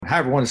Hi,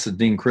 everyone. This is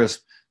Dean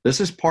Crisp.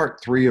 This is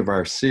part 3 of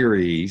our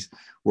series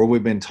where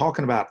we've been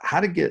talking about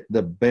how to get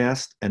the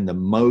best and the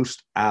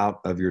most out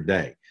of your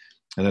day.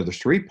 And there's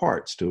 3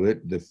 parts to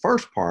it. The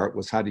first part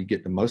was how do you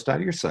get the most out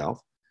of yourself?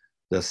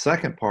 The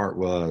second part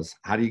was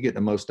how do you get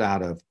the most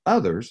out of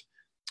others?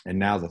 And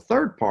now the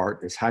third part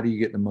is how do you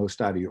get the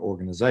most out of your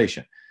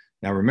organization?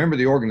 Now, remember,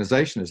 the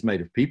organization is made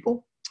of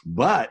people,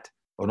 but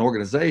an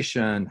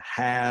organization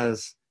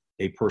has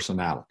a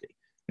personality.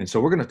 And so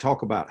we're going to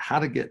talk about how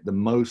to get the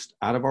most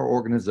out of our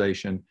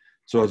organization.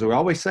 So as we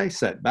always say,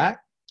 sit back,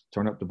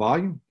 turn up the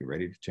volume, get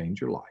ready to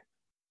change your life.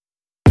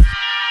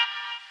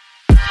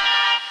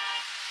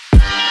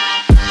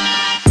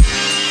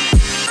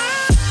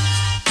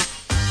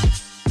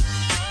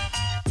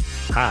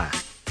 Hi,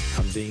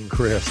 I'm Dean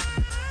Crisp.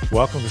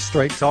 Welcome to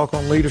Straight Talk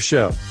on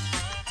Leadership.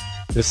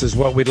 This is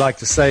what we'd like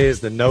to say is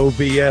the no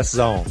BS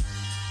zone,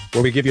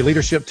 where we give you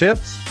leadership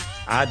tips,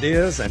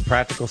 ideas, and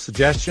practical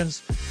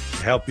suggestions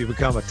to help you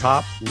become a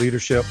top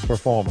leadership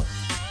performer.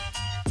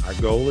 Our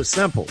goal is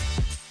simple: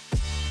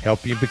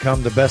 help you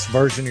become the best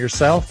version of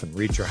yourself and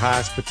reach your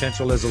highest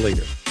potential as a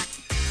leader.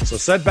 So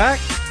sit back,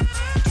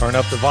 turn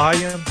up the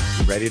volume,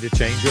 be ready to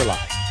change your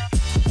life.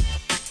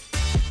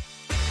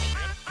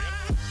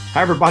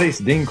 Hi, everybody. It's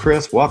Dean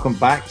Crisp. Welcome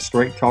back to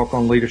Straight Talk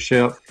on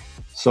Leadership.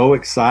 So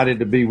excited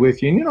to be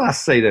with you. And I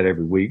say that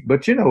every week,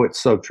 but it's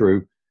so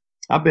true.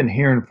 I've been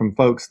hearing from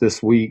folks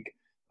this week,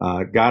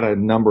 got a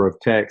number of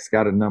texts,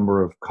 got a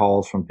number of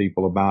calls from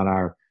people about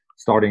our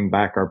starting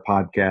back our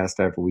podcast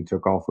after we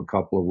took off a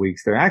couple of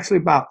weeks. They're actually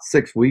about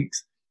 6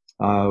 weeks.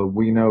 I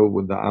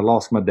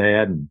lost my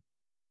dad, and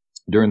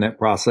during that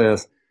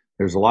process,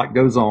 there's a lot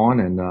goes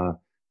on. And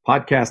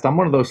podcast, I'm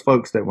one of those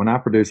folks that when I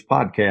produce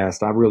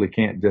podcasts, I really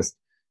can't just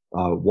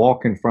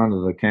walk in front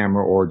of the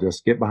camera or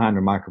just get behind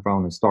the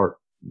microphone and start,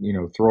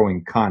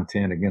 throwing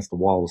content against the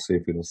wall to see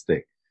if it'll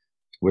stick.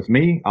 With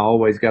me, I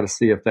always got to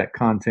see if that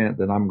content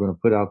that I'm going to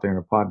put out there in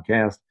a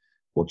podcast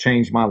will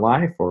change my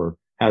life or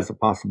has the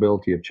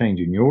possibility of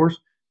changing yours.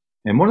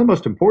 And one of the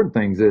most important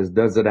things is,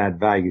 does it add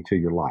value to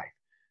your life?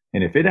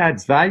 And if it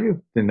adds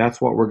value, then that's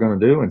what we're going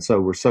to do. And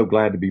so we're so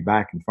glad to be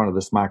back in front of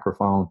this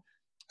microphone.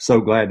 So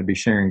glad to be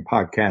sharing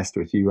podcasts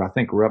with you. I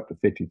think we're up to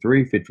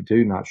 53,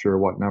 52, not sure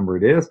what number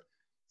it is.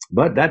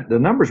 But the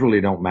numbers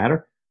really don't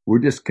matter. We're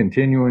just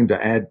continuing to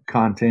add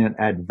content,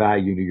 add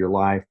value to your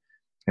life.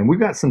 And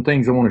we've got some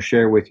things I want to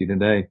share with you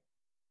today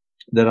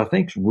that I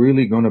think is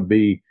really going to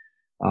be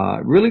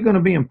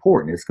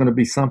important. It's going to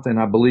be something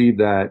I believe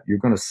that you're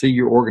going to see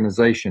your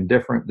organization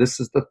different. This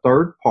is the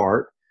third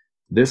part.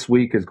 This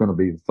week is going to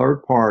be the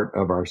third part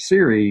of our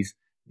series,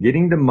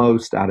 getting the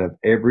most out of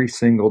every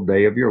single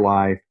day of your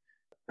life,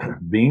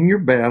 being your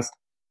best.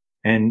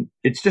 And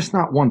it's just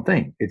not one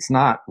thing. It's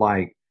not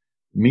like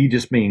me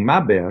just being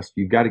my best.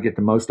 You've got to get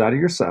the most out of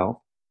yourself.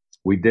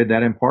 We did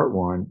that in part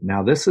 1.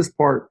 Now this is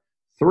part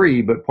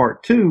 3, but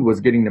part 2 was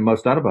getting the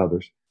most out of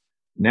others.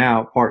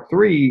 Now part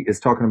 3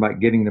 is talking about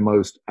getting the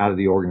most out of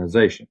the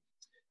organization.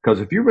 Because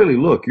if you really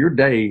look, your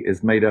day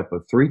is made up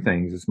of 3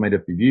 things. It's made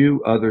up of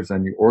you, others,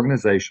 and your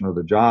organization or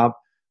the job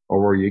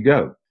or where you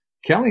go.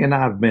 Kelly and I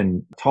have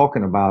been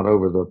talking about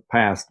over the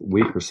past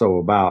week or so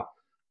about,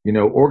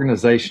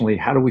 organizationally,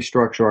 how do we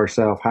structure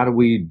ourselves? How do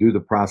we do the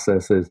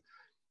processes?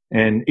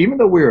 And even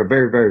though we're a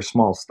very, very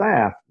small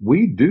staff,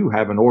 we do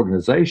have an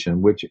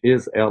organization, which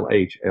is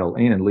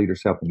LHLN,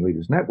 Leaders Helping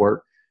Leaders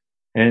Network.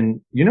 And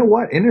you know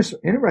what?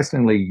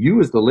 Interestingly, you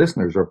as the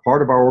listeners are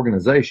part of our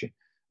organization.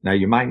 Now,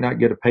 you might not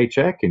get a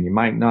paycheck and you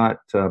might not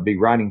be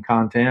writing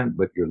content,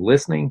 but you're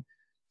listening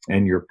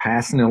and you're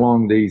passing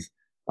along these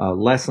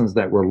lessons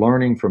that we're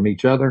learning from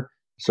each other.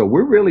 So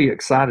we're really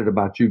excited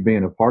about you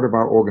being a part of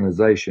our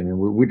organization. And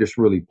we're just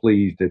really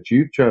pleased that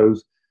you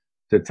chose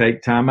to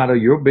take time out of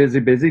your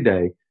busy, busy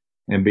day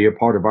and be a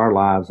part of our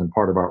lives and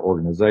part of our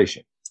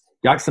organization.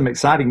 Got some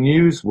exciting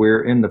news.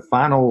 We're in the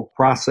final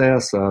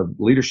process of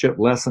Leadership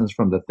Lessons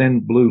from the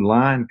Thin Blue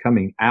Line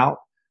coming out,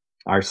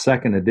 our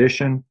 2nd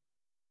edition.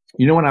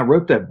 When I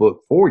wrote that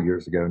book 4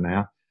 years ago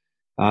now,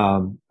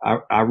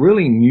 I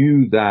really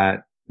knew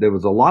that there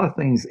was a lot of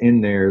things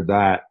in there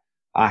that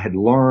I had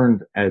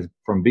learned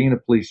from being a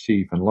police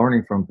chief and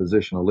learning from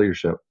positional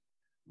leadership.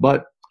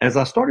 But as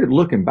I started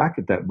looking back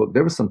at that book,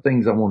 there were some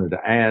things I wanted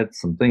to add,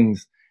 some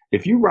things.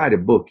 If you write a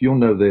book, you'll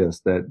know this,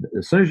 that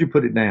as soon as you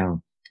put it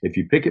down, if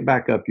you pick it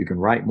back up, you can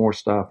write more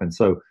stuff. And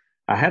so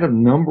I had a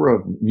number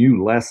of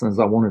new lessons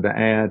I wanted to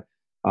add.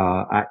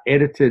 I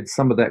edited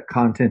some of that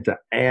content to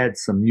add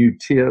some new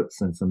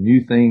tips and some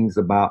new things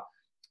about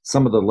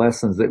some of the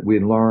lessons that we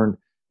learned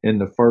in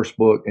the first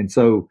book. And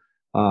so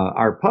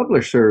our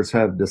publishers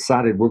have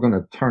decided we're going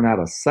to turn out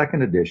a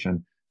 2nd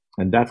edition,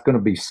 and that's going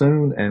to be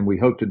soon. And we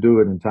hope to do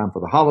it in time for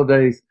the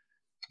holidays.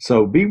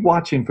 So be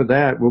watching for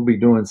that. We'll be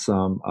doing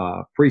some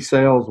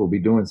pre-sales. We'll be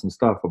doing some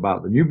stuff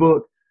about the new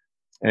book.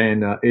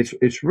 And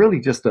it's really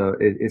just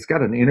it's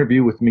got an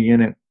interview with me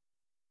in it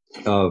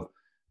of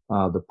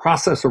the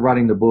process of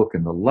writing the book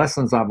and the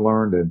lessons I've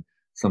learned and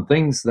some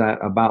things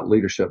about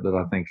leadership that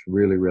I think is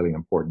really, really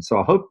important. So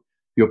I hope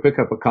you'll pick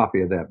up a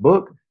copy of that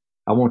book.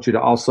 I want you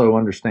to also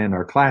understand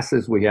our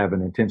classes. We have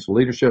an intentional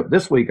leadership.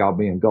 This week, I'll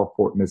be in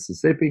Gulfport,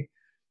 Mississippi,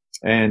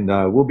 and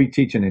we'll be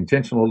teaching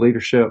intentional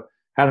leadership.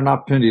 Had an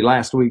opportunity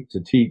last week to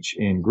teach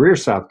in Greer,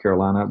 South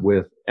Carolina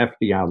with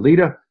FBI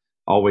LEADA.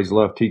 Always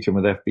love teaching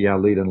with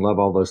FBI LEADA and love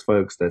all those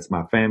folks. That's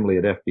my family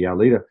at FBI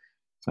LEADA.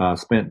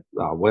 I've been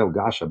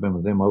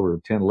with them over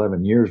 10,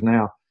 11 years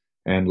now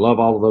and love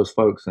all of those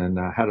folks. And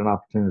I had an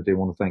opportunity. I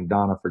want to thank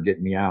Donna for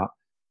getting me out,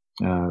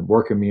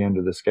 working me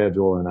into the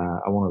schedule. And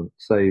I want to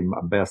say my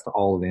best to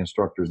all of the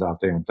instructors out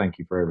there and thank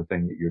you for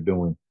everything that you're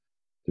doing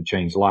to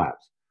change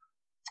lives.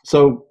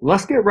 So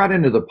let's get right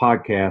into the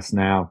podcast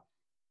now.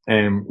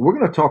 And we're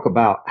going to talk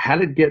about how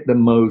to get the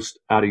most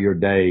out of your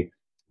day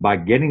by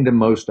getting the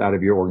most out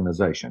of your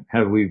organization.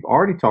 We've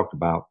already talked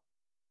about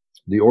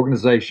the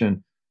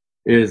organization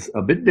is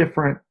a bit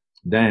different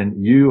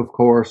than you, of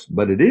course,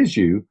 but it is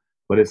you,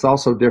 but it's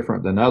also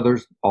different than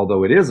others,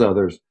 although it is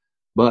others.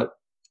 But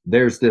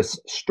there's this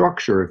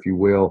structure, if you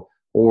will,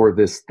 or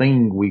this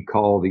thing we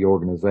call the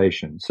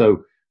organization. So I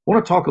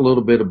want to talk a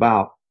little bit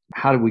about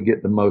how do we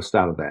get the most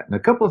out of that. And a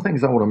couple of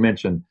things I want to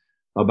mention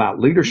about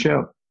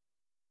leadership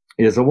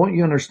is I want you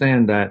to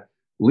understand that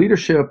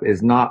leadership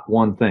is not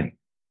one thing.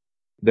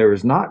 There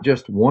is not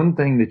just one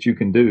thing that you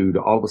can do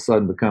to all of a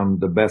sudden become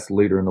the best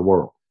leader in the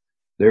world.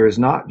 There is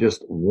not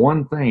just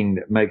one thing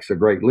that makes a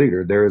great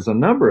leader. There is a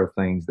number of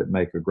things that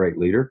make a great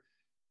leader.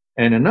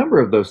 And a number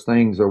of those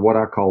things are what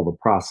I call the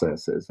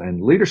processes.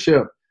 And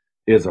leadership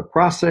is a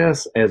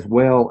process as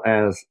well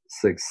as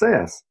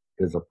success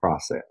is a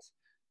process.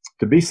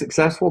 To be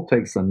successful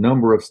takes a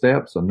number of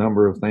steps, a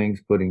number of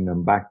things, putting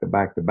them back to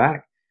back to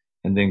back,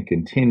 and then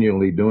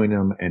continually doing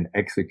them and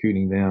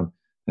executing them.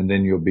 And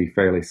then you'll be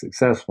fairly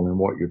successful in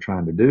what you're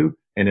trying to do.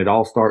 And it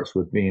all starts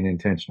with being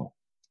intentional.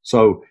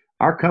 So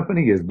our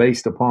company is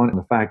based upon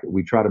the fact that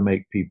we try to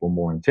make people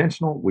more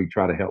intentional. We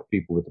try to help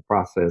people with the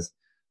process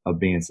of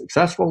being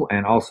successful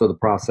and also the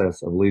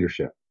process of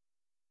leadership.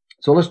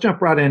 So let's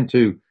jump right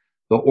into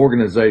the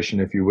organization,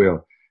 if you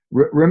will.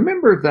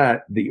 Remember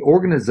that the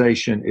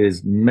organization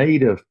is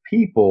made of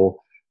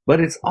people, but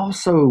it's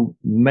also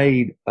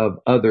made of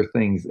other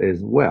things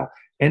as well.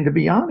 And to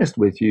be honest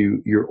with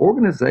you, your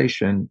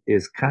organization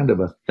is kind of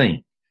a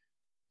thing.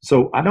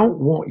 So I don't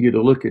want you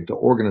to look at the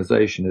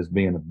organization as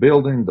being a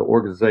building. The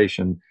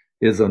organization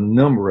is a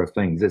number of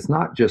things. It's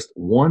not just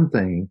one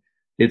thing.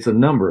 It's a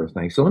number of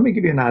things. So let me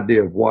give you an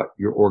idea of what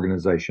your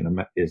organization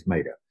is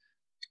made of.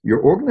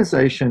 Your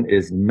organization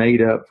is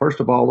made up, first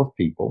of all, of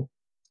people.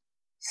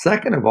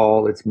 Second of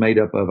all, it's made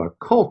up of a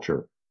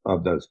culture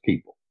of those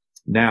people.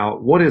 Now,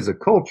 what is a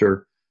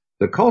culture?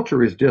 The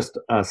culture is just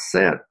a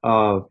set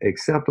of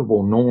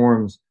acceptable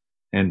norms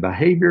and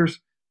behaviors.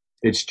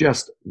 It's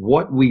just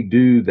what we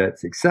do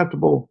that's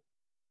acceptable.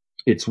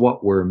 It's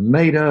what we're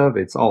made of.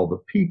 It's all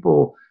the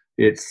people.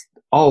 It's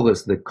all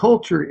this. The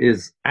culture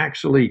is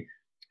actually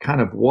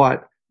kind of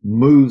what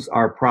moves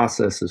our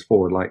processes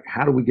forward. Like,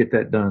 how do we get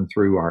that done?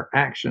 Through our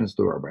actions,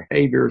 through our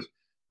behaviors,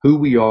 who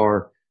we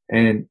are,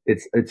 and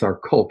it's our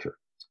culture.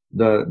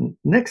 The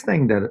next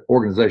thing that an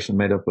organization is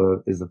made up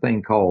of is a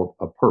thing called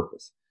a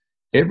purpose.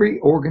 Every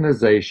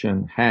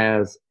organization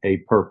has a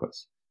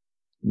purpose.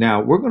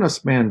 Now, we're going to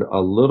spend a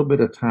little bit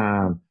of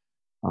time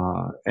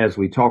as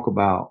we talk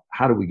about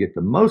how do we get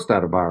the most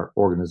out of our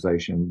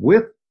organization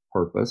with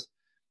purpose,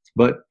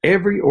 but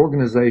every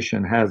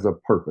organization has a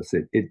purpose.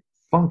 It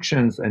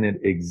functions and it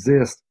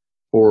exists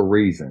for a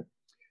reason.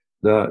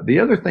 The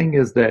other thing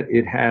is that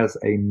it has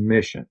a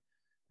mission.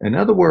 In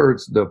other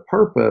words, the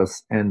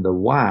purpose and the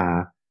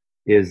why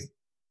is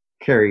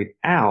carried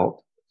out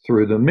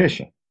through the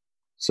mission.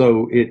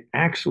 So it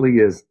actually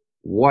is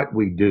what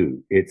we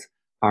do. It's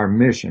our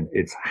mission.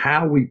 It's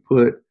how we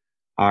put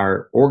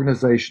our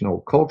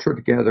organizational culture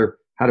together.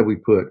 How do we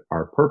put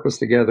our purpose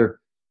together?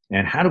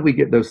 And how do we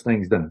get those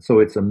things done? So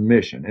it's a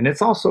mission. And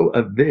it's also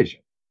a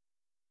vision.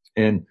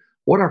 And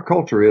what our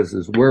culture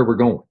is where we're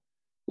going.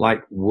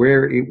 Like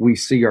we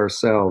see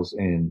ourselves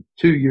in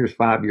 2 years,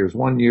 5 years,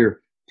 1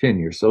 year, 10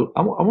 years. So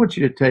I want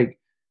you to take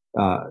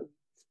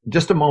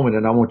just a moment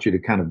and I want you to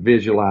kind of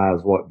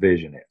visualize what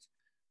vision is.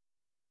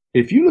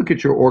 If you look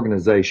at your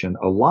organization,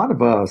 a lot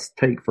of us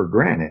take for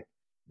granted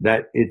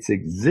that it's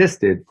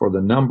existed for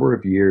the number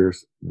of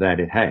years that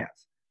it has.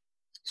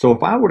 So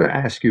if I were to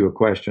ask you a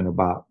question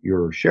about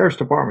your sheriff's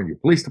department, your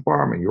police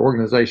department, your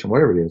organization,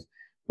 whatever it is,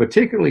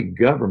 particularly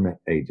government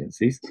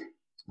agencies,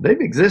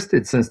 they've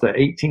existed since the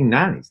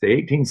 1890s, the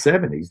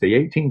 1870s, the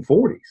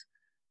 1840s.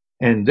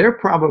 And they're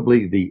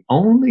probably the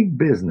only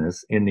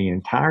business in the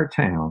entire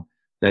town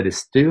that is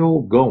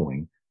still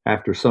going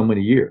after so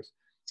many years.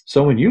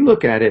 So when you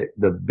look at it,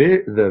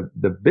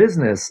 the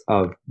business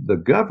of the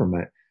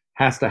government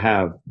has to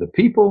have the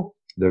people.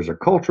 There's a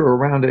culture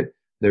around it.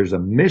 There's a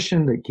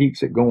mission that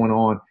keeps it going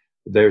on.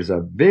 There's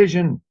a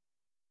vision,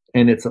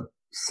 and it's a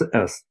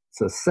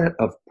set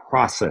of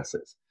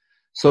processes.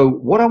 So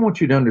what I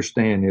want you to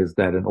understand is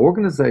that an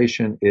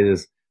organization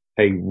is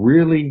a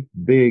really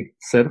big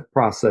set of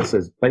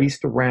processes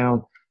based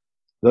around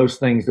those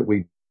things that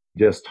we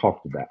just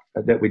talked about,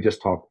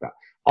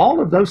 All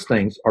of those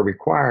things are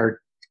required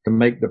to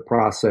make the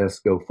process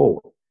go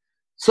forward.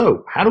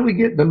 So how do we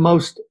get the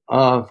most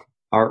of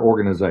our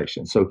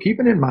organization? So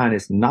keeping in mind,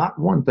 it's not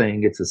one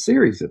thing, it's a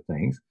series of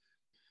things.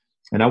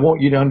 And I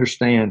want you to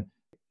understand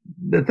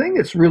the thing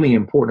that's really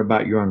important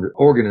about your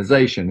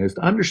organization is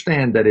to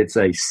understand that it's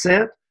a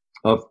set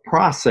of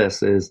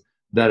processes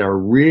that are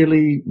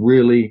really,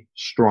 really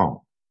strong.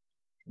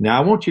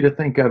 Now, I want you to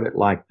think of it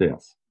like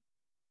this.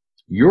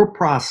 Your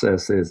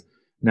processes,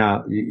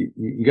 now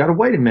you got to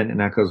wait a minute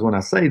now, because when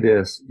I say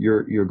this,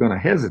 you're going to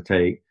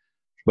hesitate.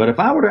 But if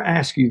I were to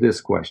ask you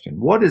this question,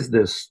 what is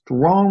the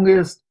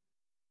strongest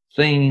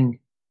thing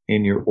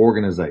in your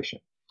organization?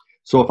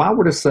 So if I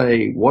were to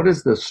say, what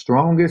is the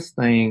strongest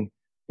thing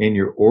in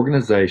your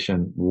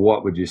organization,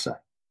 what would you say?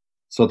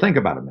 So think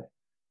about it a minute.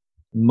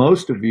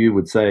 Most of you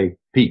would say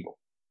people,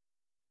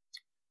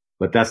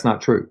 but that's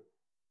not true.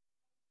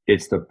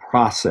 It's the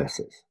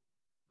processes.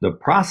 The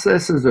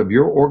processes of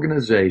your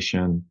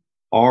organization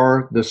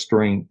are the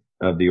strength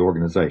of the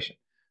organization.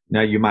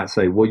 Now you might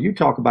say, well, you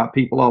talk about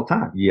people all the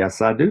time. Yes,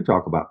 I do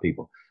talk about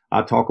people.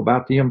 I talk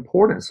about the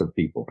importance of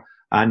people.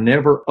 I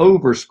never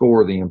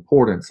overscore the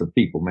importance of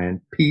people,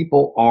 man.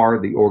 People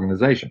are the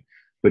organization.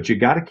 But you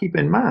got to keep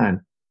in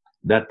mind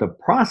that the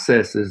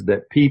processes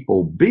that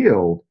people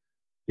build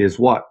is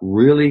what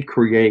really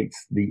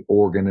creates the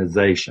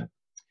organization.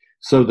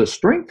 So the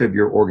strength of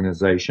your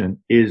organization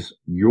is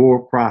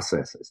your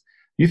processes.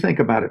 You think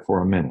about it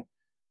for a minute.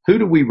 Who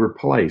do we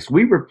replace?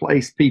 We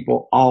replace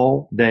people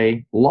all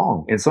day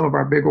long. In some of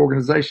our big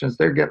organizations,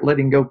 they're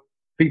letting go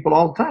people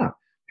all the time.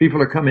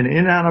 People are coming in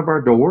and out of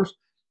our doors.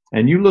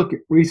 And you look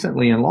at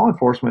recently in law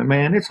enforcement,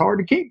 man, it's hard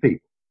to keep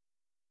people.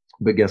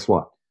 But guess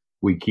what?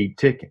 We keep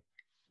ticking.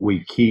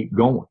 We keep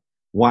going.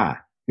 Why?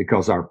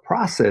 Because our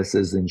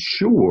processes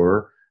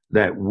ensure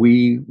that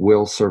we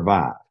will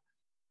survive.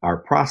 Our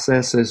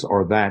processes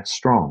are that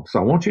strong. So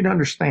I want you to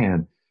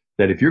understand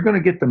that if you're going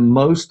to get the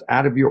most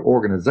out of your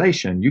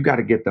organization, you got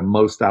to get the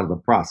most out of the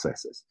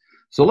processes.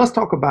 So let's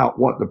talk about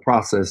what the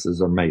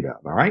processes are made of.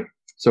 All right.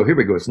 So here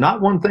we go. It's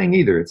not one thing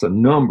either. It's a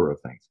number of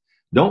things.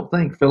 Don't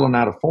think filling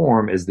out a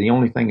form is the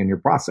only thing in your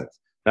process.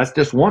 That's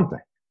just one thing.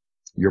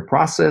 Your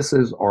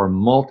processes are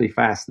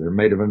multifaceted. They're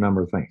made of a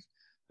number of things.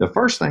 The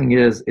first thing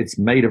is it's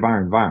made of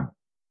our environment.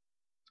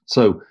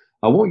 So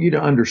I want you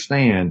to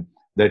understand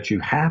that you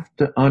have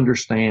to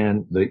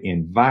understand the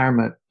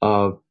environment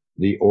of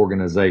the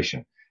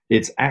organization.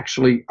 It's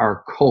actually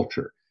our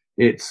culture.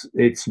 It's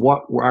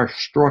what our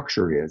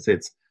structure is.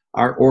 It's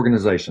our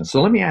organization.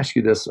 So let me ask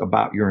you this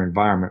about your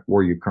environment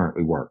where you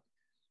currently work.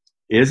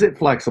 Is it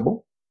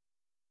flexible?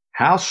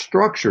 How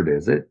structured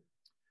is it?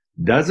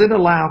 Does it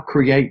allow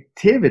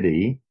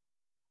creativity?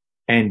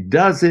 And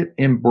does it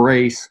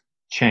embrace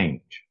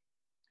change?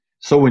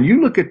 So when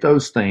you look at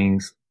those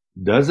things,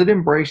 does it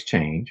embrace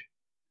change?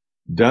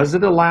 Does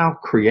it allow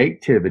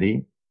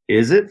creativity?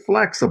 Is it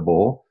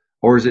flexible?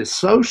 Or is it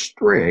so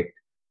strict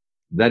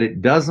that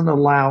it doesn't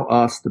allow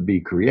us to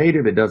be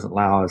creative? It doesn't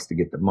allow us to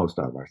get the most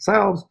out of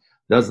ourselves,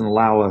 doesn't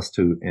allow us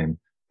to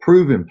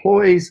improve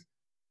employees.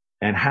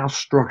 And how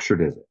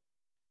structured is it?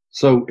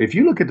 So if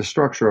you look at the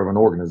structure of an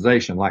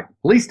organization like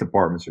police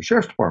departments or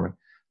sheriff's department,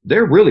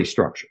 they're really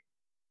structured.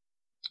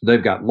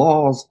 They've got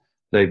laws,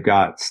 they've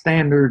got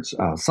standards.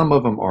 Some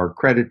of them are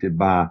accredited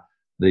by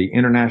the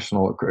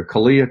International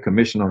CALEA,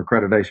 Commission on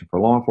Accreditation for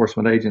Law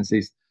Enforcement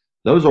Agencies.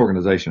 Those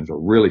organizations are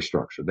really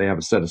structured. They have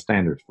a set of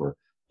standards for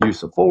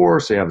use of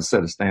force. They have a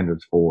set of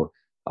standards for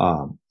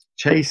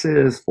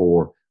chases,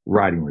 for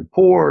writing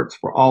reports,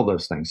 for all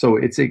those things. So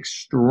it's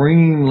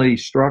extremely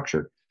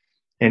structured.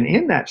 And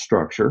in that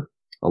structure,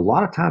 a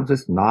lot of times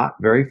it's not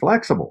very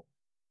flexible.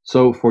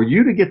 So for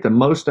you to get the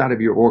most out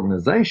of your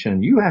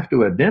organization, you have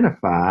to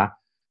identify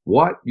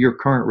what your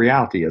current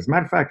reality is. As a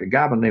matter of fact, a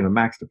guy by the name of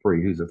Max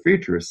Dupree, who's a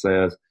futurist,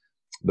 says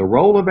the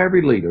role of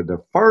every leader,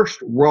 the first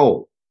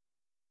role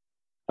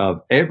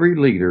of every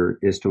leader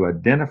is to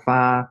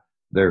identify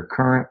their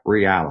current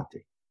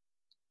reality.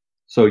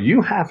 So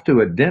you have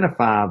to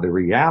identify the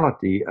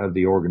reality of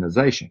the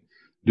organization.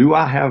 Do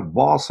I have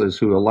bosses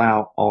who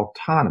allow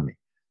autonomy?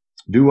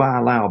 Do I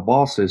allow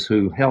bosses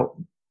who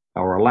help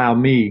or allow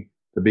me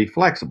to be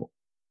flexible?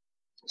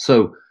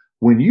 So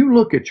when you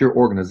look at your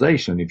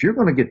organization, if you're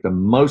going to get the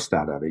most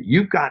out of it,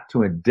 you've got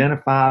to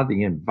identify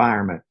the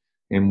environment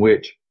in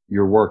which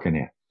you're working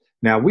in.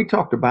 Now, we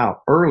talked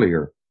about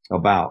earlier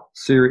about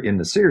in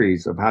the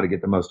series of how to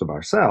get the most of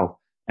ourselves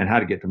and how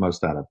to get the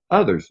most out of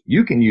others.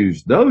 You can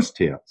use those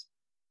tips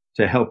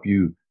to help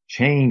you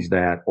change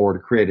that or to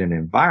create an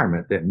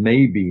environment that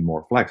may be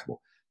more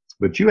flexible.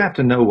 But you have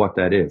to know what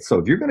that is. So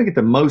if you're going to get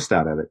the most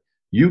out of it,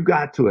 you've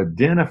got to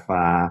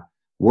identify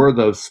where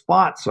those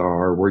spots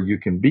are where you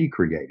can be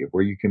creative,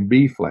 where you can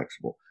be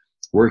flexible,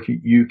 where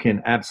you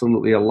can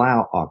absolutely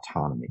allow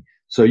autonomy.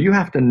 So you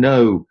have to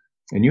know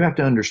and you have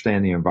to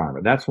understand the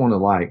environment. That's one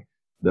of like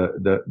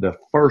the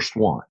first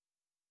one.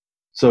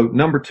 So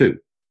number two,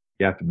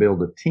 you have to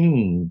build a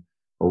team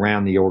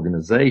around the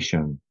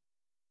organization,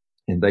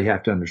 and they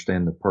have to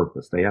understand the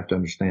purpose. They have to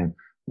understand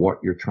what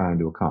you're trying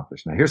to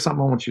accomplish. Now, here's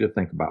something I want you to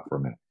think about for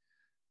a minute.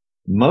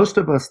 Most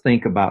of us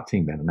think about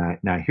team building.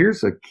 Now,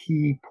 here's a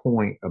key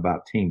point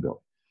about team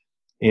building.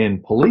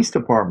 In police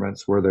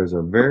departments where there's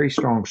a very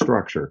strong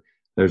structure,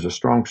 there's a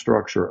strong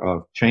structure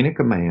of chain of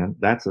command.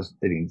 That's an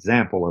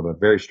example of a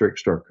very strict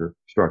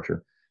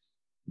structure.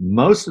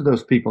 Most of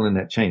those people in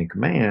that chain of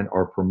command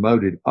are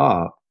promoted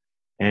up,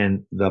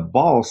 and the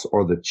boss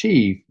or the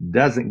chief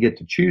doesn't get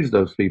to choose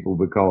those people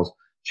because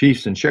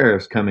chiefs and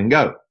sheriffs come and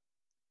go.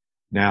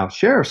 Now,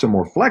 sheriffs are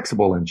more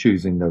flexible in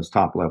choosing those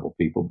top level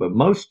people, but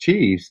most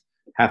chiefs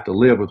have to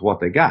live with what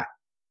they got.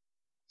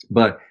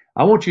 But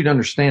I want you to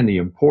understand the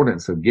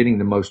importance of getting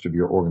the most of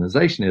your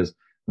organization is,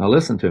 now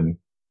listen to me.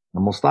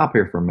 I'm going to stop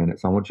here for a minute.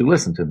 So I want you to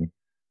listen to me.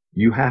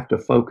 You have to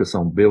focus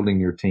on building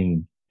your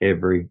team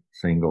every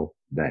single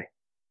day.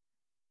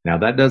 Now,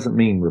 that doesn't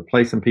mean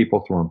replacing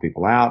people, throwing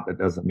people out. That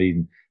doesn't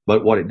mean,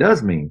 but what it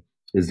does mean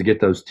is to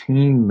get those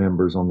team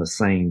members on the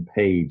same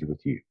page with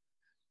you.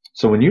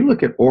 So when you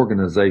look at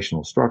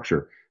organizational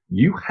structure,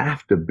 you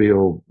have to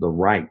build the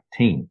right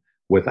team.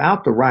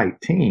 Without the right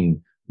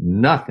team,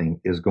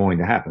 nothing is going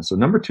to happen. So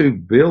number 2,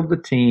 build the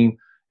team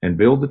and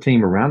build the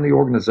team around the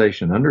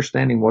organization,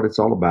 understanding what it's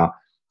all about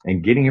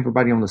and getting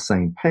everybody on the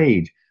same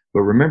page.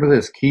 But remember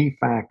this key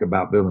fact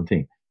about building a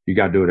team. You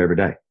got to do it every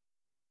day.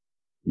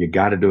 You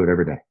got to do it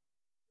every day.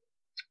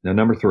 Now,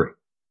 number 3,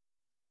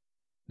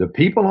 the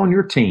people on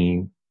your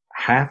team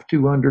have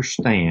to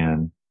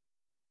understand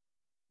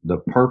the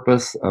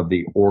purpose of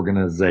the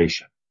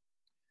organization.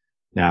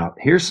 Now,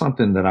 here's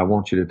something that I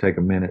want you to take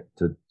a minute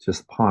to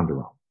just ponder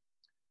on.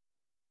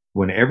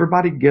 When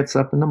everybody gets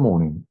up in the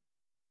morning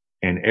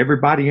and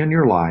everybody in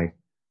your life,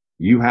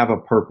 you have a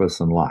purpose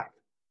in life.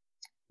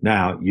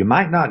 Now, you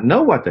might not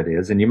know what that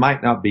is, and you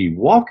might not be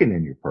walking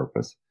in your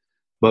purpose,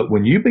 but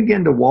when you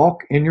begin to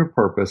walk in your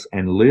purpose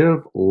and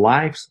live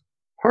life's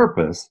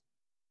purpose,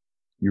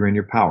 you're in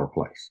your power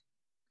place.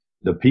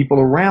 The people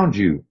around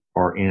you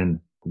are in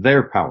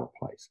their power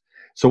place.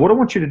 So what I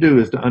want you to do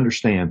is to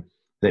understand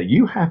that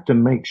you have to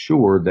make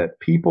sure that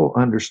people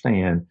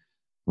understand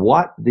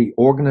what the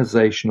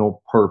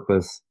organizational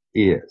purpose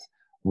is.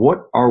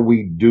 What are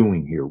we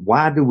doing here?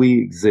 Why do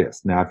we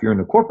exist? Now, if you're in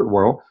the corporate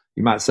world,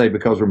 you might say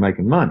because we're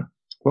making money.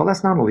 Well,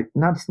 that's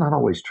not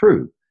always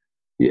true.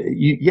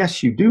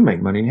 Yes, you do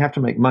make money, and you have to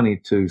make money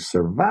to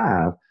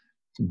survive,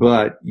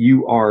 but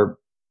you are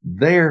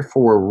there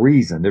for a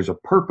reason. There's a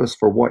purpose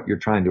for what you're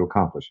trying to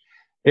accomplish.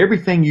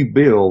 Everything you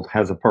build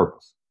has a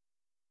purpose.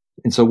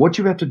 And so what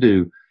you have to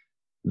do,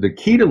 the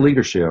key to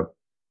leadership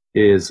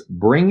is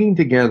bringing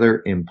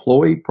together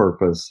employee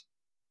purpose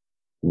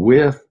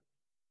with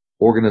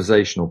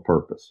organizational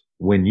purpose.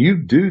 When you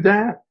do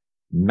that,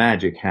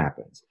 magic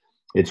happens.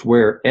 It's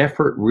where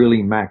effort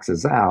really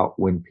maxes out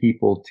when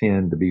people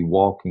tend to be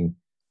walking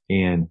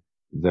in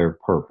their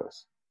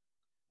purpose.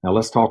 Now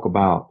let's talk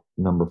about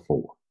number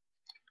 4.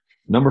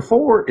 Number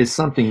 4 is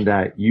something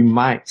that you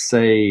might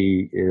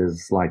say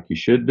is like you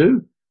should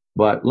do,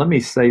 but let me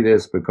say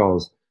this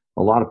because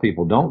a lot of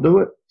people don't do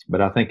it,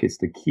 but I think it's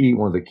the key,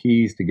 one of the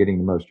keys to getting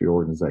the most of your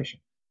organization.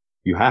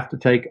 You have to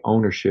take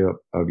ownership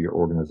of your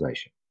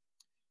organization.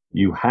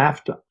 You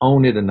have to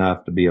own it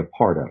enough to be a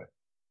part of it.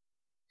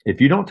 If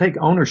you don't take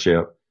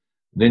ownership,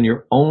 then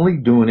you're only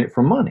doing it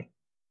for money.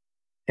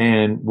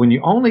 And when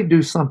you only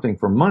do something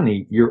for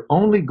money, you're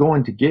only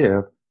going to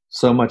give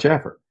so much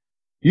effort.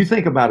 You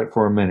think about it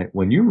for a minute.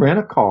 When you rent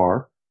a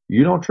car,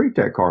 you don't treat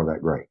that car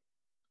that great.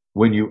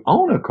 When you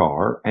own a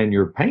car and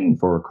you're paying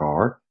for a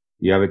car,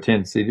 you have a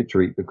tendency to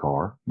treat the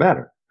car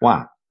better.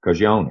 Why? Because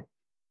you own it.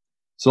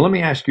 So let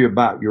me ask you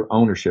about your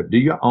ownership. Do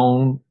you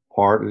own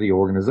part of the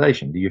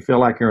organization? Do you feel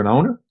like you're an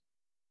owner?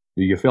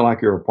 Do you feel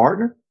like you're a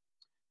partner?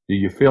 Do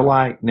you feel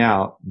like,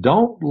 now,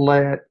 don't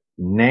let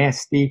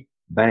nasty,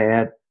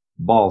 bad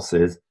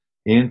bosses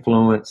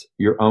influence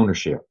your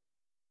ownership.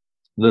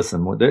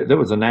 Listen, there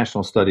was a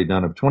national study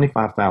done of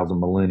 25,000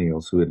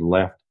 millennials who had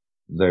left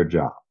their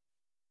job.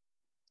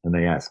 And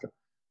they asked them,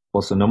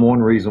 what's the number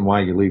one reason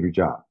why you leave your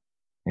job?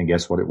 And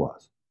guess what it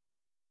was?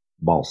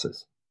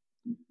 Bosses.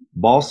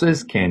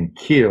 Bosses can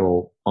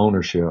kill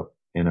ownership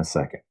in a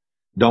second.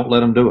 Don't let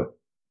them do it.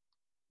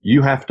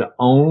 You have to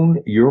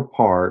own your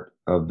part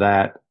of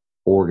that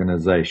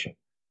organization.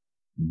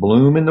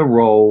 Bloom in the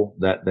role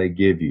that they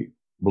give you.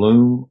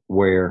 Bloom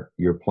where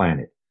you're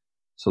planted.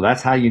 So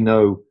that's how you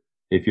know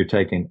if you're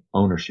taking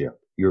ownership.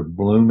 You're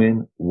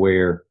blooming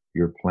where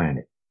you're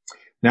planted.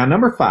 Now,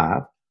 number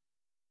 5.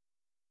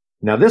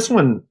 Now, this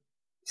one,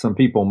 some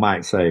people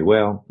might say,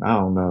 well, I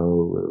don't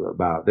know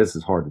about this,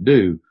 is hard to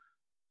do.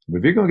 But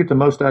if you're going to get the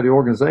most out of the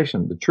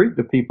organization, to treat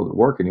the people that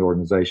work in the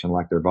organization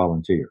like they're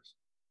volunteers.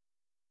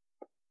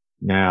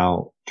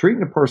 Now,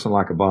 treating a person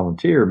like a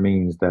volunteer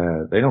means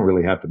that they don't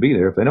really have to be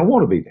there if they don't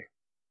want to be there.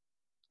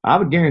 I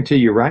would guarantee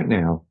you right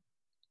now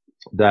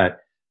that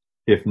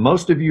if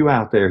most of you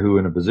out there who are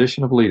in a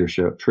position of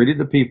leadership treated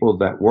the people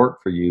that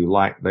work for you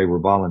like they were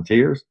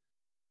volunteers,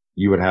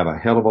 you would have a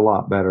hell of a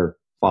lot better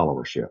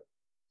followership.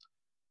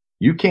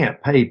 You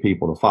can't pay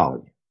people to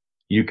follow you.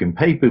 You can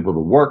pay people to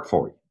work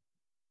for you,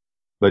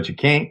 but you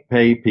can't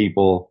pay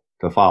people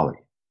to follow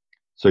you.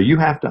 So you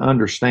have to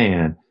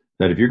understand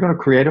that if you're going to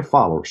create a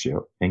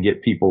followership and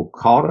get people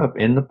caught up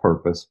in the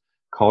purpose,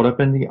 caught up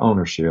in the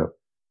ownership,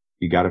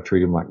 you got to treat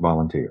them like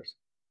volunteers.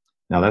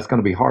 Now, that's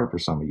going to be hard for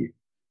some of you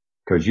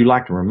because you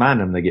like to remind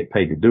them they get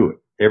paid to do it.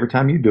 Every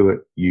time you do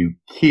it, you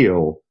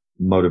kill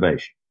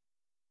motivation.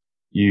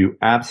 You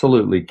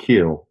absolutely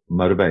kill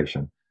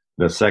motivation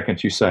the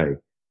second you say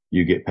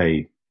you get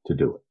paid to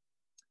do it.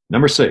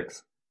 Number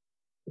 6,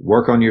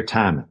 work on your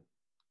timing.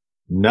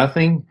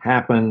 Nothing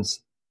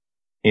happens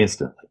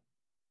instantly.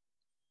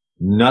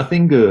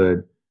 Nothing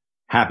good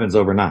happens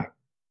overnight.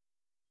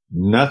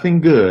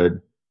 Nothing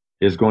good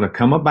is going to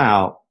come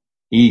about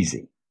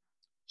easy.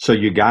 So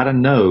you got to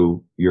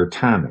know your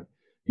timing.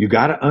 You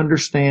got to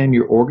understand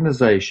your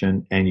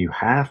organization, and you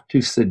have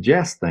to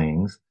suggest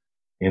things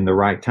in the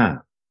right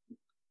time.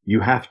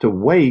 You have to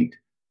wait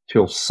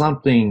till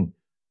something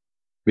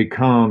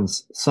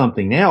becomes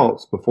something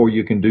else before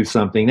you can do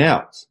something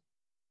else.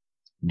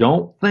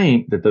 Don't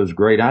think that those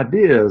great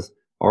ideas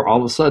are all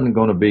of a sudden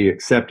going to be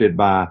accepted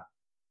by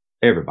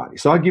everybody.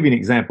 So I'll give you an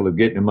example of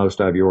getting the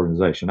most out of your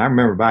organization. I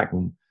remember back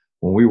when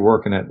we were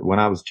working when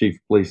I was chief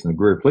of police in the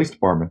Greer Police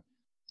Department,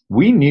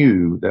 we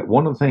knew that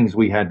one of the things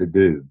we had to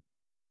do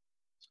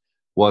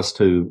was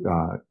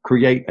to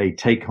create a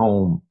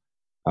take-home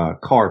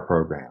car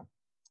program.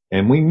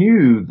 And we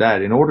knew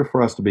that in order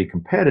for us to be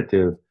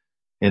competitive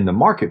in the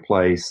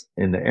marketplace,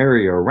 in the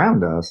area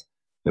around us,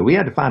 that we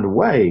had to find a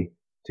way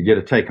to get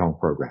a take-home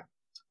program.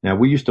 Now,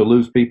 we used to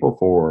lose people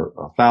for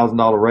a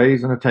 $1,000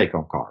 raise in a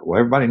take-home car. Well,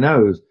 everybody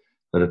knows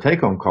that a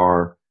take-home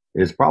car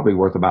is probably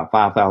worth about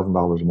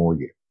 $5,000 more a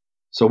year.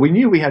 So we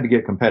knew we had to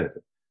get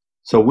competitive.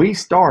 So we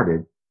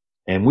started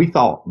and we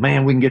thought,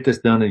 man, we can get this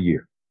done in a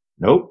year.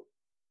 Nope.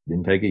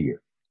 Didn't take a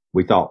year.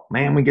 We thought,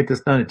 man, we can get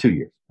this done in 2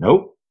 years.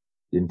 Nope.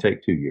 Didn't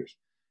take 2 years.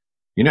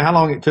 You know how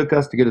long it took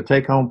us to get a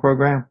take-home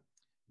program?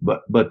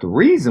 But the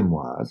reason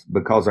was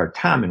because our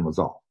timing was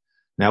off.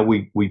 Now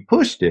we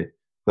pushed it,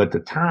 but the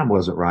time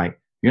wasn't right.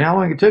 You know how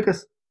long it took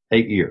us?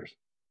 8 years.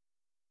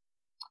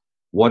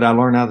 What did I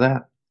learn out of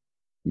that?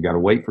 You got to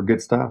wait for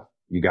good stuff.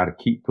 You got to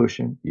keep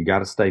pushing. You got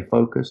to stay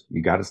focused.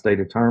 You got to stay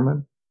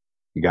determined.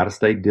 You got to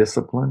stay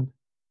disciplined.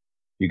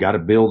 You got to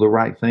build the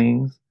right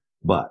things,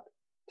 but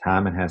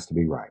timing has to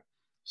be right.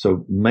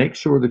 So make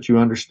sure that you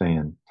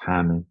understand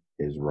timing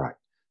is right.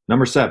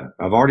 Number 7,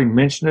 I've already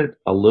mentioned it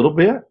a little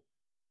bit,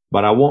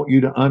 but I want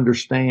you to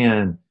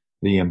understand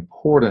the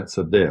importance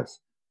of this.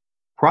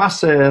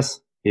 Process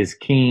is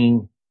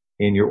king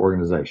in your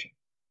organization.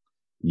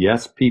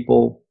 Yes,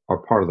 people are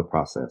part of the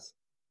process.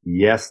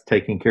 Yes,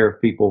 taking care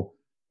of people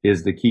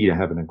is the key to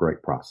having a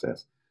great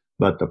process,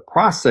 but the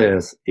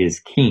process is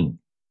king.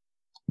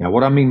 Now,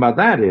 what I mean by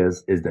that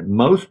is that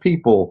most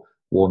people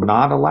will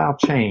not allow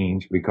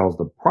change because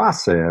the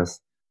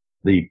process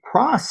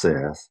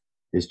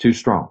is too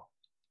strong.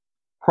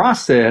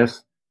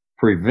 Process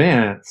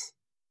prevents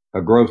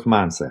a growth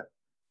mindset.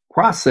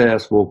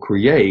 Process will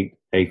create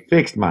a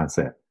fixed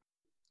mindset.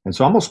 And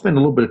so I'm going to spend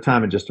a little bit of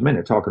time in just a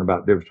minute talking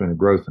about the difference between a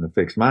growth and a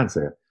fixed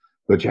mindset.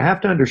 But you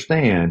have to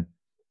understand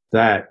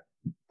that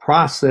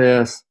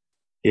process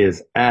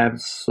is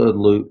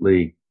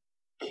absolutely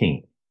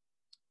king.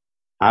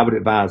 I would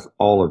advise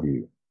all of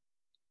you,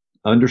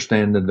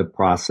 understand the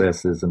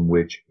processes in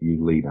which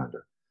you lead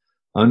under.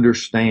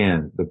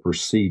 Understand the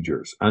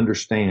procedures.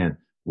 Understand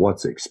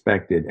what's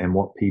expected and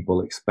what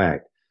people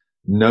expect.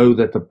 Know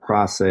that the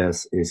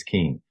process is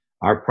king.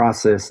 Our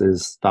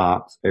processes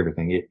stops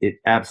everything. It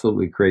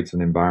absolutely creates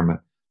an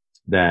environment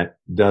that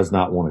does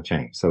not want to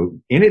change. So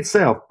in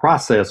itself,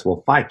 process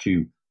will fight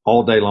you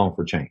all day long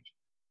for change.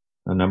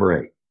 Now,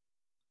 number 8,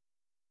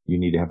 you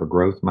need to have a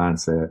growth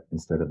mindset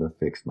instead of a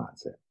fixed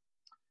mindset.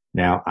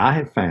 Now, I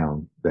have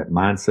found that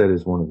mindset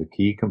is one of the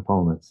key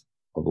components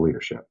of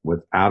leadership.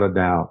 Without a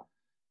doubt,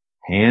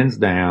 hands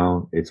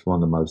down, it's one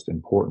of the most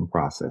important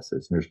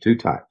processes. And there's 2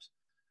 types.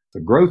 The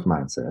growth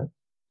mindset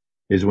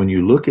is when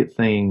you look at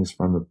things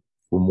from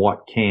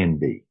what can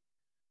be.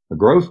 The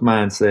growth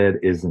mindset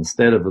is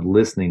instead of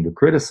listening to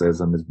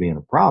criticism as being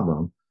a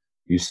problem,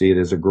 you see it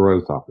as a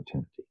growth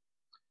opportunity.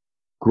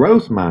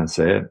 Growth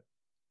mindset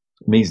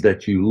means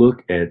that you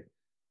look at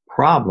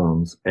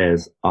problems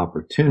as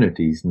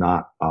opportunities,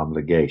 not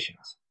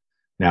obligations.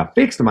 Now,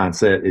 fixed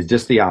mindset is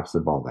just the opposite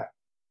of all that.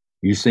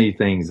 You see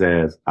things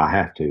as, I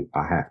have to.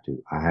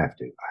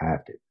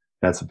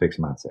 That's a fixed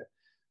mindset.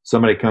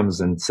 Somebody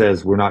comes and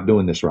says, we're not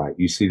doing this right.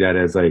 You see that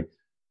as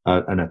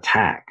an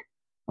attack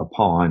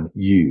upon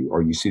you,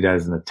 or you see that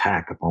as an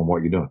attack upon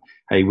what you're doing.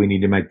 Hey, we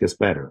need to make this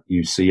better.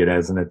 You see it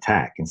as an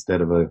attack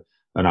instead of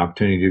an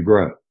opportunity to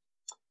grow.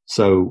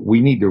 So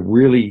we need to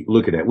really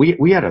look at that.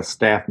 We had a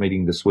staff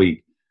meeting this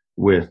week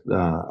with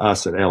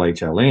us at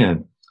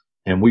LHLN,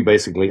 and we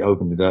basically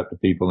opened it up to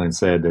people and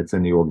said that's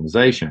in the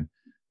organization.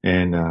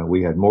 And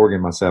we had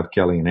Morgan, myself,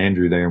 Kelly, and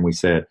Andrew there, and we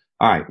said,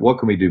 all right, what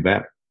can we do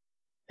better?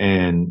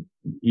 And,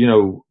 you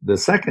know, the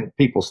second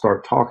people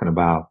start talking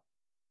about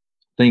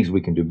things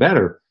we can do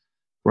better,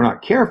 if we're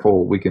not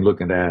careful, we can look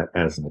at that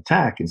as an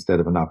attack instead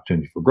of an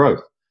opportunity for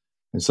growth.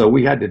 And so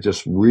we had to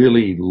just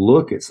really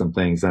look at some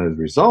things. And as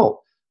a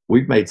result,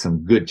 we've made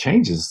some good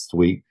changes this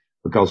week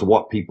because of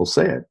what people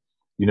said.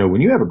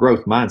 When you have a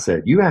growth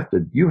mindset, you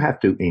have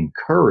to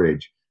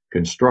encourage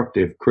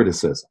constructive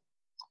criticism.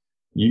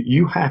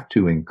 You have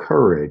to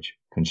encourage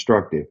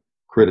constructive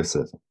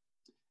criticism.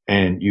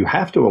 And you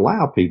have to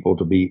allow people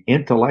to be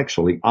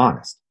intellectually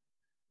honest.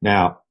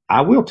 Now,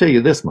 I will tell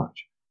you this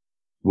much.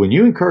 When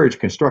you encourage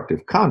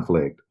constructive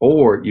conflict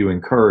or you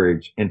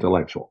encourage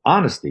intellectual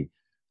honesty,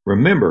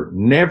 remember,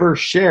 never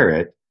share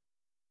it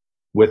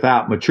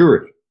without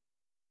maturity.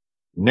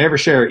 Never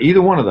share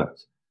either one of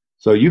those.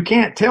 So you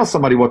can't tell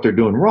somebody what they're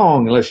doing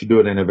wrong unless you do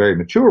it in a very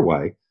mature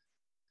way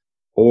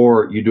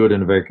or you do it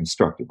in a very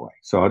constructive way.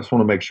 So I just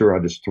want to make sure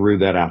I just threw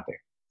that out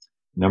there.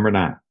 Number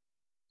 9,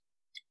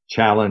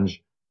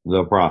 challenge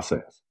the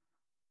process.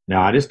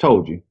 Now, I just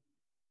told you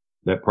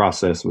that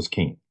process was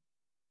king.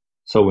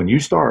 So when you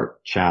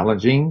start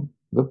challenging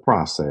the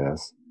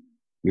process,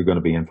 you're going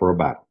to be in for a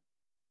battle.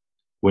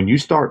 When you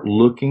start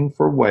looking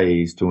for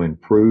ways to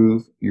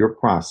improve your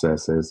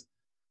processes,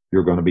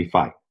 you're going to be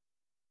fighting.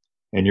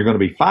 And you're going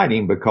to be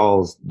fighting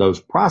because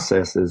those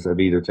processes have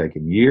either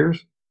taken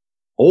years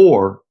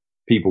or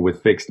people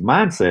with fixed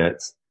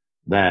mindsets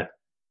that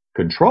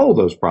control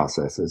those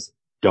processes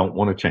don't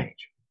want to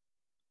change.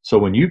 So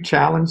when you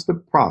challenge the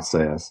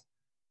process,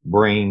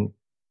 bring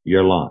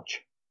your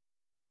lunch.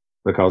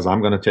 Because I'm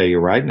going to tell you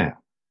right now,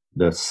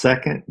 the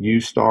second you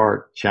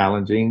start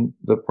challenging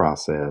the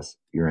process,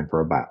 you're in for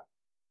a battle.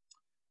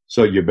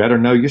 So you better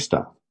know your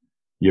stuff.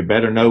 You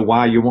better know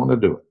why you want to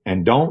do it.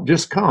 And don't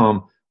just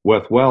come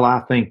with, well,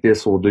 I think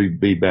this will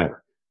be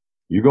better.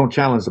 You're going to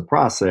challenge the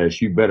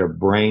process. You better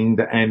bring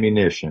the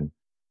ammunition.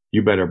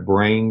 You better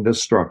bring the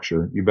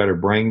structure. You better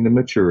bring the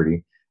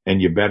maturity,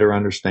 and you better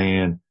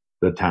understand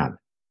the timing,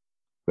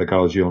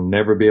 because you'll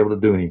never be able to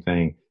do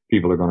anything.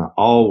 People are going to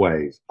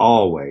always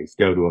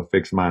go to a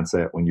fixed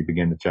mindset when you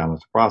begin to challenge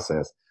the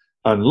process,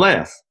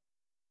 unless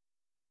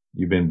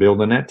you've been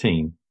building that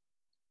team.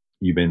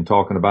 You've been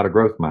talking about a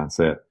growth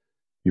mindset.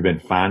 You've been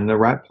finding the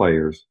right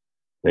players.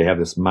 They have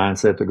this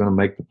mindset they're going to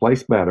make the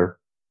place better.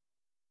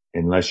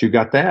 Unless you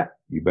got that,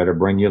 you better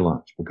bring your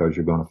lunch, because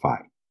you're going to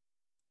fight.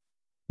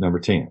 Number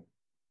 10,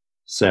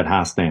 set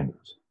high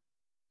standards.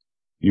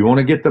 You want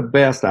to get the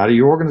best out of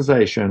your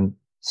organization,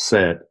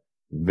 set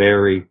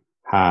very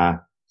high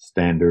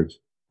standards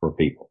for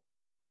people.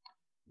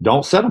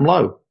 Don't set them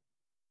low,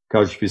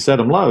 because if you set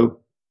them low,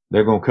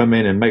 they're going to come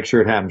in and make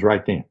sure it happens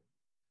right then.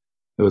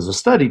 There was a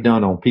study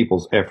done on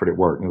people's effort at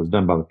work, and it was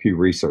done by the Pew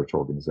Research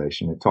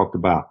Organization. It talked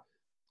about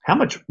how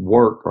much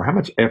work or how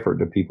much effort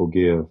do people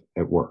give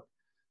at work.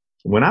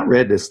 When I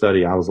read this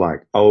study, I was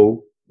like,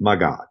 oh my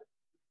God,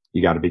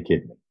 you got to be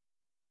kidding me.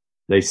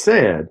 They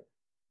said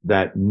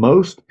that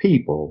most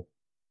people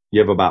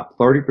give about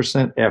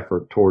 30%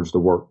 effort towards the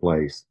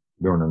workplace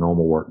during a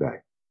normal work day.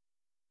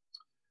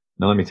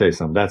 Now, let me tell you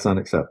something. That's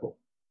unacceptable,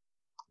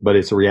 but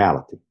it's a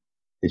reality.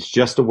 It's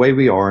just the way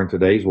we are in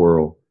today's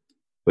world.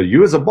 But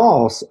you as a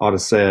boss ought to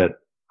set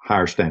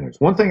higher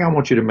standards. One thing I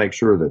want you to make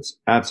sure that's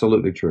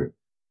absolutely true.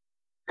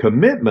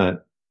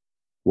 Commitment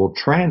will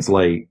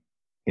translate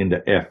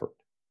into effort.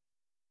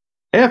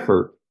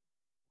 Effort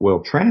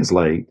will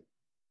translate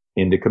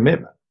into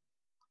commitment.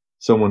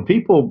 So when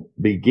people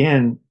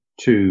begin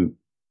to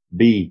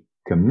be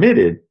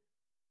committed,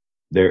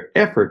 their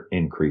effort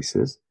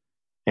increases.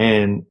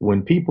 And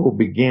when people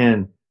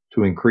begin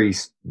to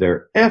increase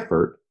their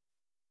effort,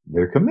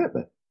 their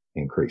commitment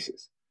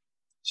increases.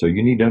 So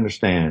you need to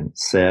understand,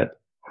 set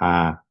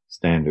high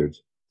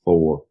standards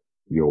for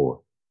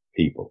your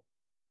people.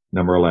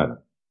 Number 11,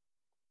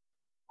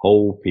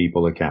 hold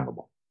people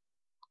accountable.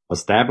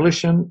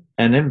 Establishing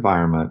an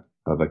environment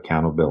of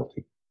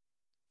accountability.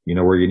 You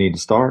know where you need to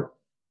start?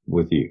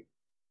 With you.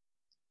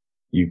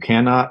 You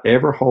cannot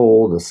ever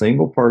hold a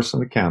single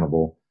person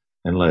accountable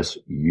unless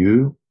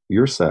you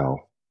yourself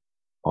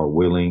are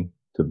willing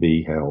to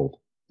be held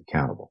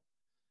accountable.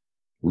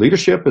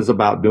 Leadership is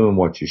about doing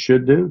what you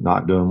should do,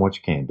 not doing what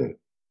you can do.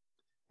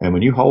 And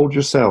when you hold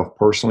yourself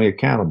personally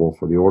accountable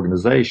for the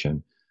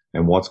organization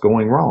and what's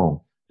going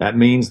wrong, that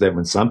means that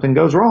when something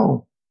goes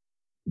wrong,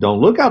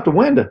 don't look out the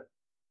window.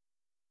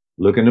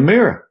 Look in the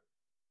mirror.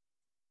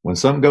 When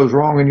something goes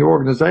wrong in your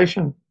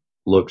organization,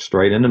 look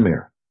straight in the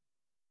mirror.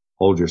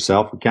 Hold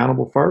yourself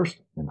accountable first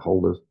and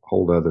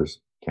hold others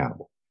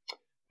accountable.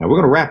 Now we're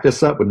going to wrap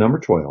this up with number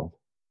 12.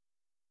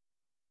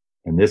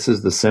 And this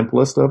is the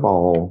simplest of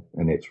all.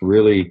 And it's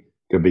really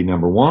could be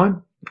number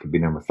 1, it could be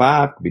number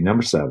 5, it could be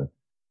number 7.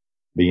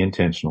 Be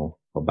intentional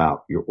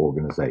about your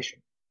organization.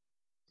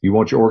 You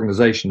want your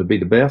organization to be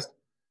the best?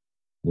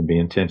 Then be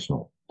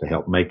intentional to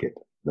help make it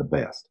the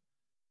best.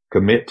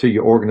 Commit to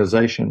your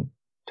organization.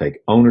 Take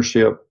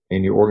ownership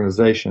in your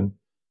organization.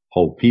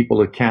 Hold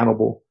people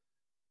accountable.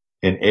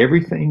 In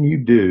everything you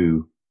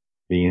do,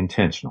 be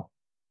intentional.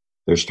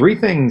 There's 3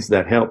 things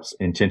that helps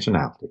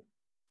intentionality.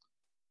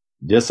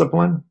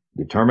 Discipline,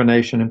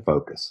 determination, and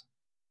focus.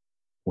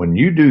 When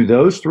you do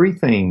those 3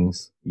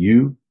 things,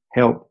 you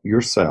help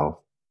yourself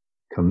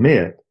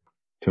commit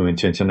to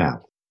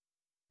intentionality.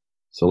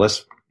 So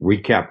let's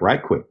recap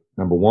right quick.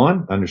 Number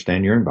 1,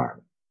 understand your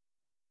environment.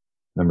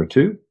 Number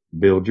 2,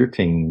 build your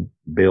team,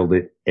 build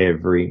it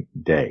every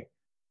day.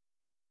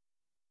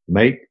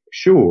 Make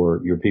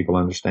sure your people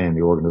understand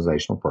the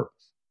organizational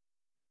purpose.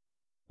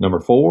 Number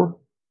 4,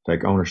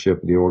 take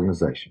ownership of the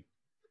organization.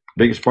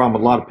 Biggest problem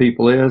with a lot of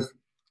people is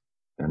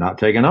they're not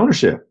taking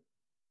ownership.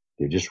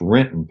 They're just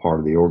renting part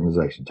of the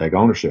organization. Take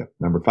ownership.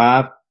 Number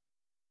 5,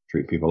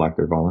 treat people like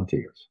they're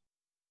volunteers.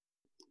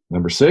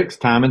 Number 6,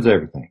 timing's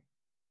everything.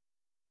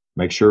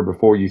 Make sure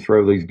before you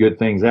throw these good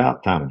things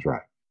out, timing's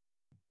right.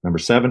 Number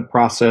 7,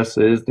 process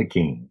is the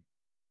king.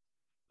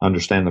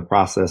 Understand the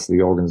process of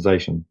the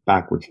organization,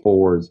 backwards,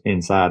 forwards,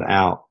 inside,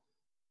 out.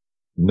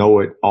 Know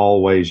it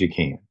all ways you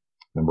can.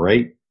 Number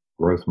 8,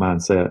 growth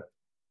mindset.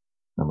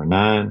 Number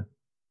 9,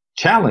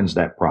 challenge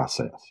that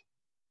process.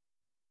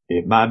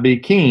 It might be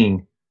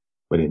king,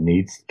 but it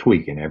needs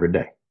tweaking every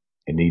day.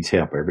 It needs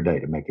help every day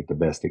to make it the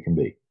best it can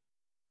be.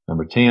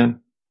 Number 10,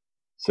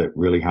 set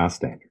really high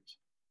standards.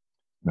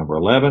 Number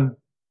 11,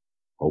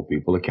 hold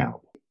people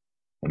accountable.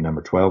 And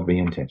number 12, be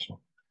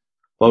intentional.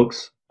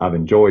 Folks, I've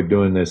enjoyed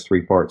doing this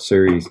 3-part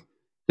series.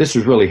 This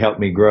has really helped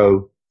me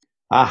grow.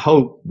 I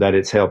hope that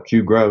it's helped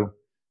you grow.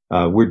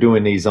 We're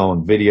doing these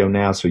on video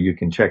now, so you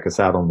can check us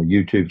out on the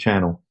YouTube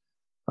channel.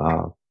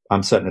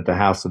 I'm sitting at the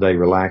house today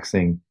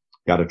relaxing.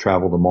 Got to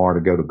travel tomorrow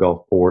to go to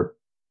Gulfport.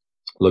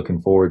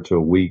 Looking forward to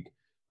a week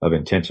of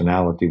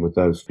intentionality with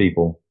those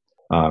people.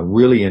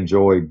 Really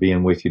enjoyed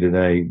being with you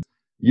today.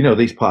 You know,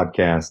 these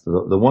podcasts,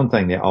 the one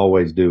thing they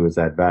always do is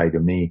add value to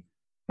me.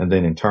 And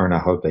then in turn, I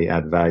hope they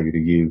add value to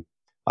you.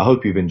 I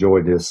hope you've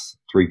enjoyed this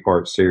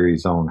 3-part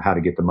series on how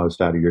to get the most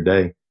out of your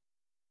day.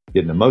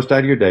 Getting the most out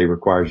of your day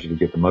requires you to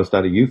get the most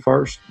out of you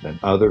first, then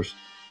others,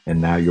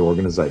 and now your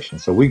organization.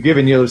 So we've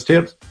given you those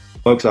tips.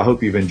 Folks, I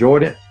hope you've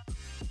enjoyed it.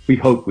 We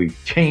hope we've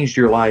changed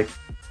your life.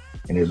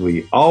 And as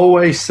we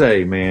always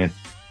say, man,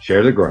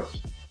 share the growth.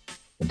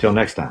 Until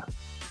next time,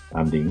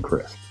 I'm Dean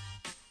Crisp.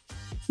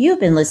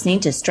 You've been listening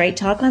to Straight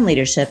Talk on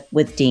Leadership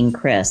with Dean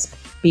Crisp.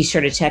 Be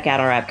sure to check out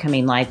our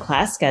upcoming live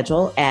class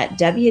schedule at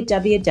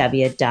www.lhln.org.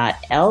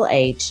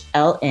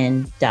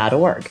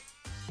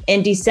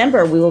 In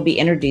December, we will be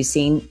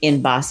introducing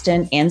in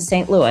Boston and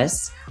St.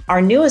 Louis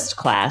our newest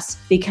class,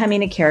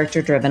 Becoming a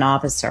Character-Driven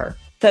Officer,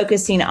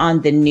 focusing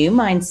on the new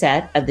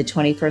mindset of the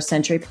 21st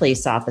century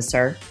police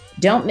officer.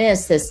 Don't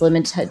miss this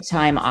limited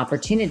time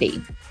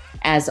opportunity.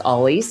 As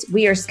always,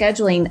 we are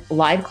scheduling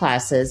live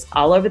classes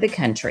all over the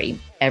country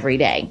every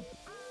day.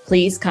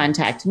 Please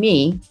contact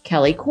me,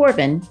 Kelly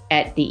Corbin,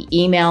 at the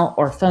email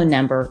or phone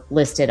number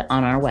listed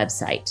on our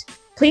website.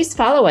 Please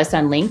follow us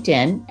on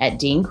LinkedIn at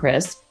Dean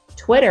Crisp,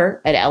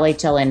 Twitter at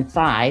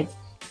LHLN5,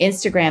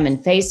 Instagram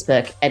and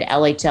Facebook at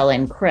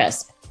LHLN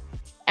Crisp.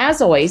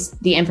 As always,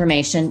 the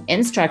information,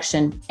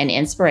 instruction, and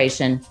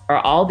inspiration are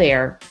all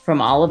there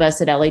from all of us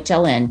at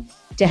LHLN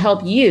to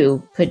help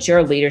you put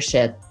your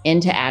leadership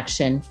into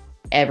action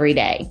every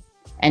day.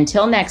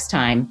 Until next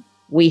time,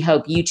 we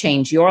hope you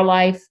change your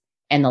life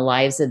and the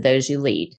lives of those you lead.